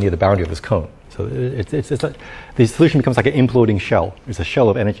concentrates very near the boundary of this cone. So it's like the solution becomes like an imploding shell. It's a shell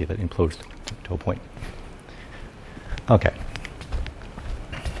of energy that implodes to a point. Okay.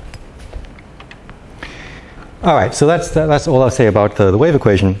 All right, so that's all I'll say about the wave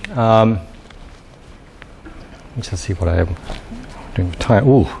equation. Let's just see what I am doing with time.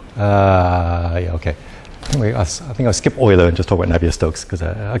 Ooh, yeah, okay. I think I'll skip Euler and just talk about Navier-Stokes because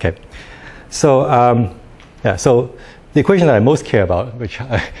okay. So yeah, so the equation that I most care about, which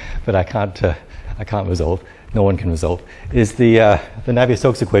but I can't resolve, no one can resolve, is the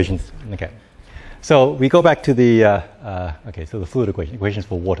Navier-Stokes equations. Okay, so we go back to the okay, so the fluid equations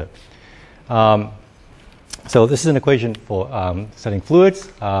for water. So this is an equation for studying fluids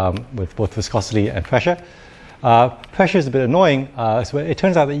with both viscosity and pressure. Pressure is a bit annoying, so it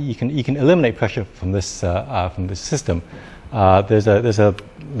turns out that you can eliminate pressure from this system. There's a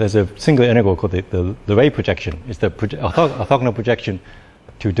singular integral called the ray projection. It's the orthogonal projection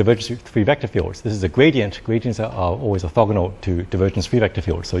to divergence-free vector fields. This is a gradient. Gradients are always orthogonal to divergence-free vector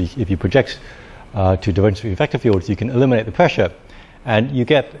fields. So if you project to divergence-free vector fields, you can eliminate the pressure, and you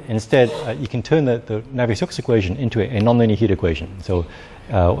get instead you can turn the Navier-Stokes equation into a nonlinear heat equation. So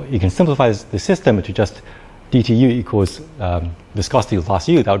you can simplify the system to just dTu equals viscosity plus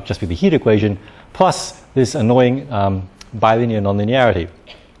U. That would just be the heat equation plus this annoying bilinear nonlinearity,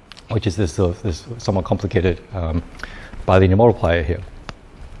 which is this somewhat complicated bilinear multiplier here.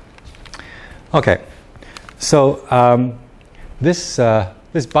 Okay, so this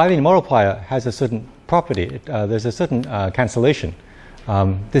bilinear multiplier has a certain property. There's a certain cancellation.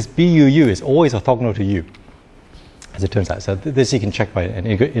 This BUU is always orthogonal to U, as it turns out. So this you can check by an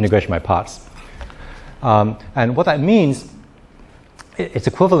integration by parts. And what that means, it's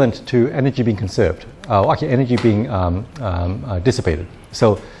equivalent to energy being conserved, or actually energy being dissipated.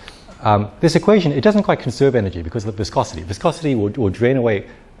 So this equation, it doesn't quite conserve energy because of the viscosity. Viscosity will drain away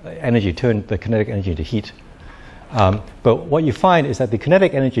energy, turn the kinetic energy into heat. But what you find is that the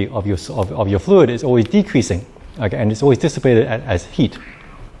kinetic energy of your fluid is always decreasing, okay, and it's always dissipated as heat.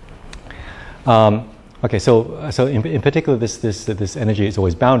 Okay, so in particular, this energy is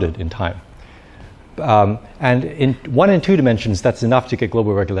always bounded in time. And in 1 and 2 dimensions, that's enough to get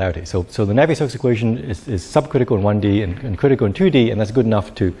global regularity. So the Navier-Stokes equation is subcritical in 1D and critical in 2D, and that's good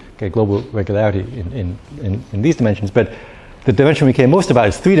enough to get global regularity in these dimensions. But the dimension we care most about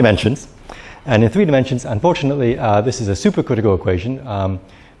is 3 dimensions. And in 3 dimensions, unfortunately, this is a supercritical equation.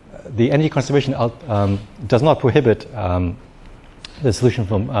 The energy conservation does not prohibit the solution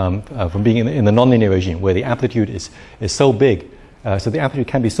from being in the nonlinear regime, where the amplitude is so big. So the amplitude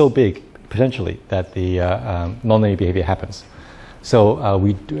can be so big, potentially, that the nonlinear behavior happens. So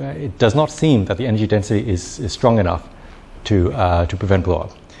it does not seem that the energy density is strong enough to prevent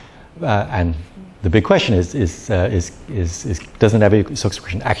blowup. And the big question is does the Navier-Stokes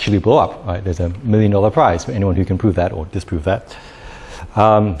equation actually blow up? Right? There's $1 million prize for anyone who can prove that or disprove that.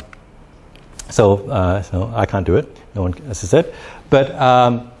 So I can't do it. No one else has said. But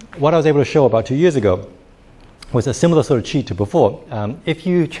what I was able to show about 2 years ago was a similar sort of cheat to before. If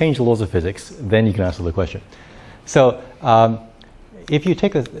you change the laws of physics, then you can answer the question. So if you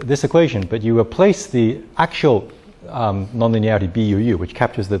take this equation, but you replace the actual nonlinearity BUU, which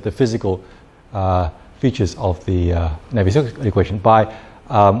captures the physical features of the Navier-Stokes equation, by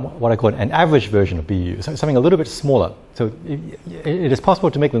what I call an average version of BUU, so something a little bit smaller. So it is possible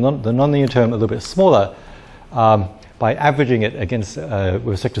to make the nonlinear term a little bit smaller by averaging it against with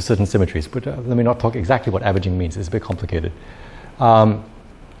respect to certain symmetries. But let me not talk exactly what averaging means. It's a bit complicated. Then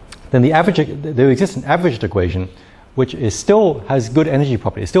there exists an averaged equation which still has good energy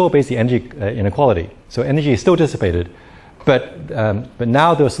properties. It still obeys the energy inequality. So energy is still dissipated, but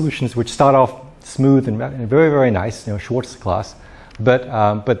now there are solutions which start off smooth and very, very nice, Schwartz class, but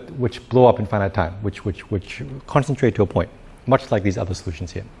which blow up in finite time, which concentrate to a point, much like these other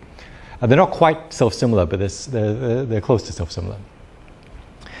solutions here. They're not quite self-similar, but they're close to self-similar.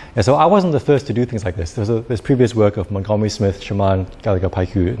 And so I wasn't the first to do things like this. There's previous work of Montgomery Smith, Shaman, Gallagher,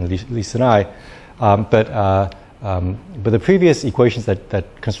 Paiku, and Lisa and I, but the previous equations that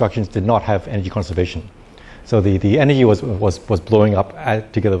constructions did not have energy conservation. So the energy was blowing up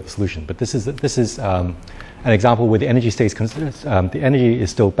together with the solution. But this is an example where the energy stays the energy is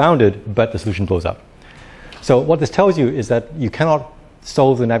still bounded, but the solution blows up. So what this tells you is that you cannot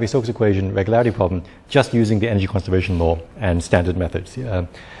solve the Navier-Stokes equation regularity problem just using the energy conservation law and standard methods.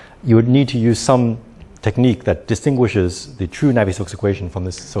 You would need to use some technique that distinguishes the true Navier-Stokes equation from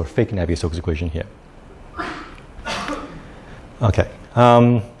this sort of fake Navier-Stokes equation here. Okay.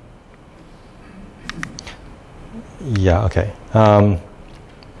 Yeah, okay. All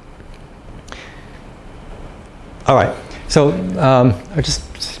right. So I'll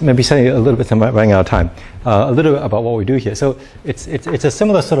just maybe say a little bit, I'm running out of time, a little bit about what we do here. So it's a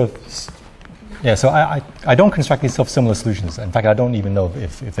similar sort of, yeah, so I don't construct these self-similar solutions. In fact, I don't even know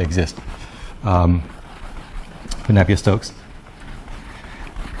if they exist for Navier-Stokes.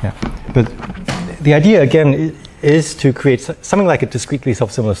 Yeah, but the idea, again, is to create something like a discretely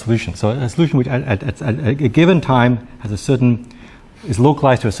self-similar solution. So a solution which at a given time is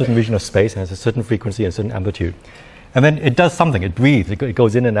localized to a certain region of space and has a certain frequency and a certain amplitude. And then it does something, it breathes, it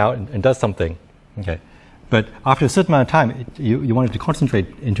goes in and out and does something. Okay. But after a certain amount of time, you want it to concentrate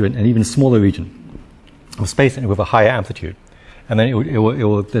into an even smaller region of space and with a higher amplitude. And then it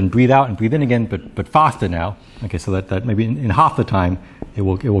will then breathe out and breathe in again, but faster now. Okay, so that maybe in half the time it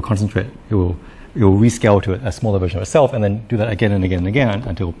will concentrate. It will rescale to a smaller version of itself, and then do that again and again and again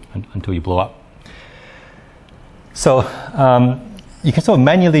until you blow up. So you can sort of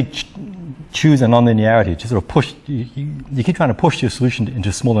manually choose a nonlinearity to sort of push. You keep trying to push your solution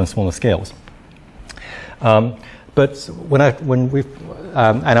into smaller and smaller scales. But when we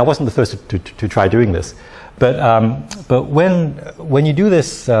and I wasn't the first to try doing this, but when you do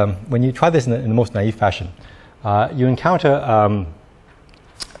this, when you try this in the most naive fashion, you encounter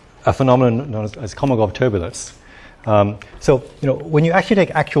a phenomenon known as Kolmogorov turbulence. So when you actually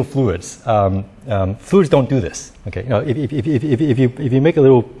take actual fluids, fluids don't do this. Okay, if you make a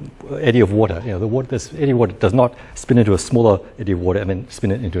little eddy of water, this eddy of water does not spin into a smaller eddy of water and then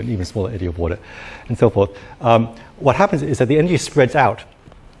spin it into an even smaller eddy of water, and so forth. What happens is that the energy spreads out.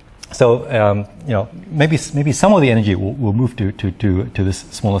 So maybe some of the energy will move to this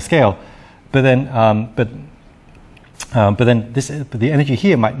smaller scale, but then the energy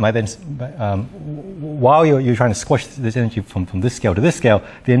here might then, while you're trying to squash this energy from this scale to this scale,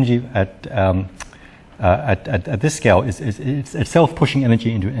 the energy at this scale is itself pushing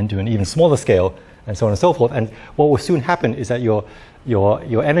energy into an even smaller scale, and so on and so forth. And what will soon happen is that your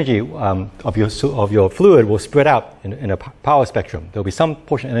your energy of your fluid will spread out in a power spectrum. There'll be some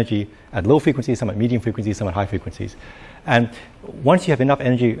portion of energy at low frequencies, some at medium frequencies, some at high frequencies. And once you have enough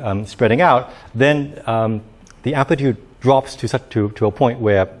energy spreading out, then the amplitude drops to a point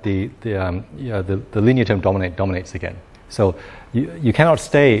where the linear term dominates again. So you cannot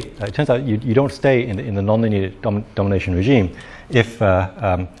stay. It turns out you don't stay in the nonlinear domination regime if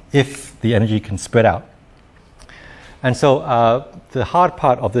the energy can spread out. And so the hard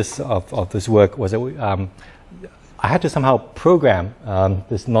part of this work was that I had to somehow program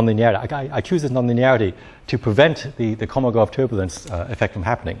this nonlinearity. I choose this nonlinearity to prevent the Kolmogorov turbulence effect from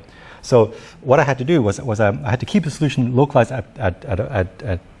happening. So what I had to do was I had to keep the solution localized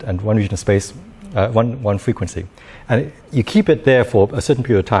at one region of space, one frequency, and you keep it there for a certain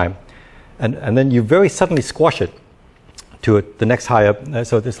period of time, and then you very suddenly squash it to the next higher.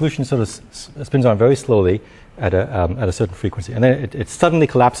 So the solution sort of spins on very slowly at a certain frequency, and then it suddenly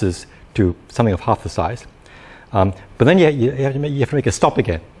collapses to something of half the size. But then you have to make a stop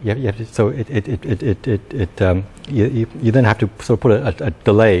again. You have to, so you then have to sort of put a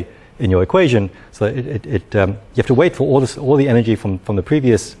delay in your equation, so you have to wait for all the energy from the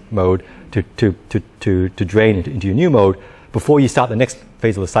previous mode to drain into your new mode before you start the next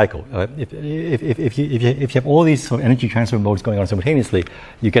phase of the cycle. If you have all these sort of energy transfer modes going on simultaneously,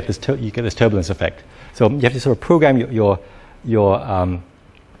 you get this turbulence effect. So you have to sort of program your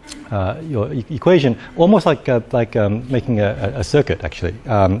equation almost like making a circuit, actually,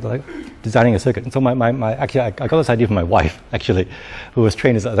 like designing a circuit. And so actually I got this idea from my wife, actually, who was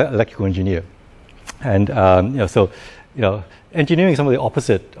trained as an electrical engineer. And engineering is some of the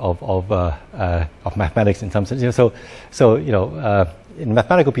opposite of mathematics in some sense. So in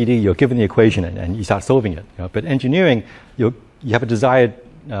mathematical PD, you're given the equation and you start solving it. But engineering, you have a desired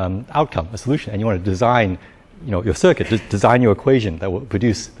outcome, a solution, and you want to design your circuit, design your equation that will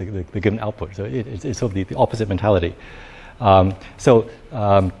produce the given output. So it's sort of the opposite mentality. And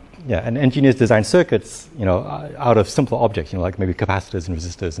engineers design circuits, out of simpler objects, like maybe capacitors and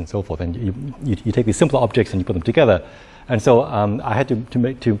resistors and so forth. And you take these simpler objects and you put them together. And so I had to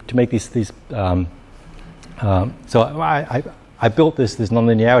make these. So I built this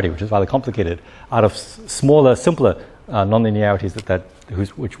nonlinearity, which is rather complicated, out of smaller, simpler nonlinearities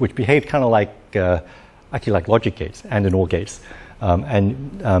which behave kind of like. Actually like logic gates and in OR gates,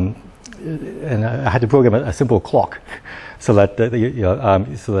 and I had to program a simple clock, so that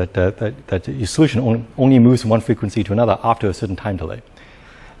your solution only moves from one frequency to another after a certain time delay.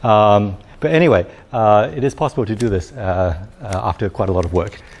 But anyway, it is possible to do this after quite a lot of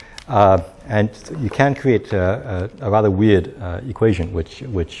work, and you can create a rather weird equation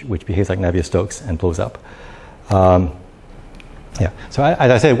which behaves like Navier-Stokes and blows up. So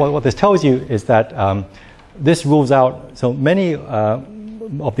as I said, what this tells you is that this rules out, so many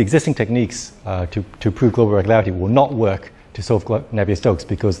of the existing techniques to prove global regularity will not work to solve Navier-Stokes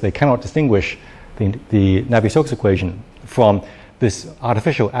because they cannot distinguish the Navier-Stokes equation from this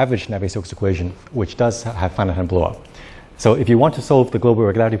artificial average Navier-Stokes equation, which does have finite time blowup. So if you want to solve the global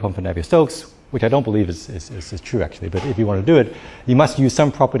regularity problem for Navier-Stokes, which I don't believe is true actually, but if you want to do it, you must use some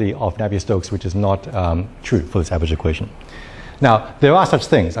property of Navier-Stokes which is not true for this average equation. Now, there are such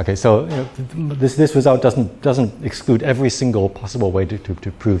things. Okay, so this result doesn't exclude every single possible way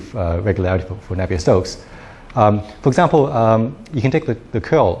to prove regularity for Navier-Stokes. For example, you can take the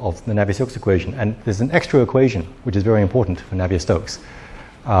curl of the Navier-Stokes equation, and there's an extra equation which is very important for Navier-Stokes,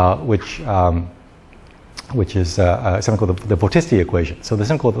 which is something called the vorticity equation. So there's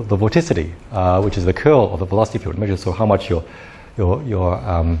something called the vorticity, which is the curl of the velocity field. It measures so how much your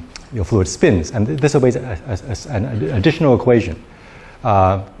fluid spins, and this obeys an additional equation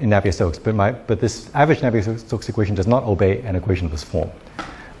in Navier-Stokes. But this average Navier-Stokes equation does not obey an equation of this form.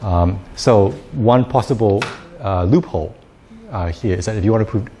 So one possible loophole here is that if you want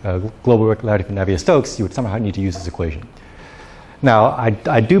to prove global regularity for Navier-Stokes, you would somehow need to use this equation. Now,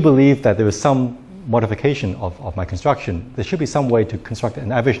 I do believe that there is some modification of my construction. There should be some way to construct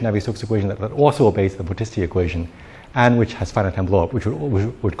an average Navier-Stokes equation that also obeys the vorticity equation and which has finite time blowup, which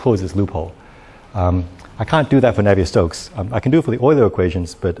would close this loophole. I can't do that for Navier-Stokes. I can do it for the Euler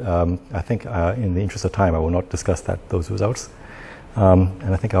equations, but I think in the interest of time, I will not discuss those results.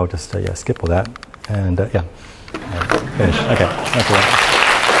 And I think I'll just skip all that and finish. Okay, thank you.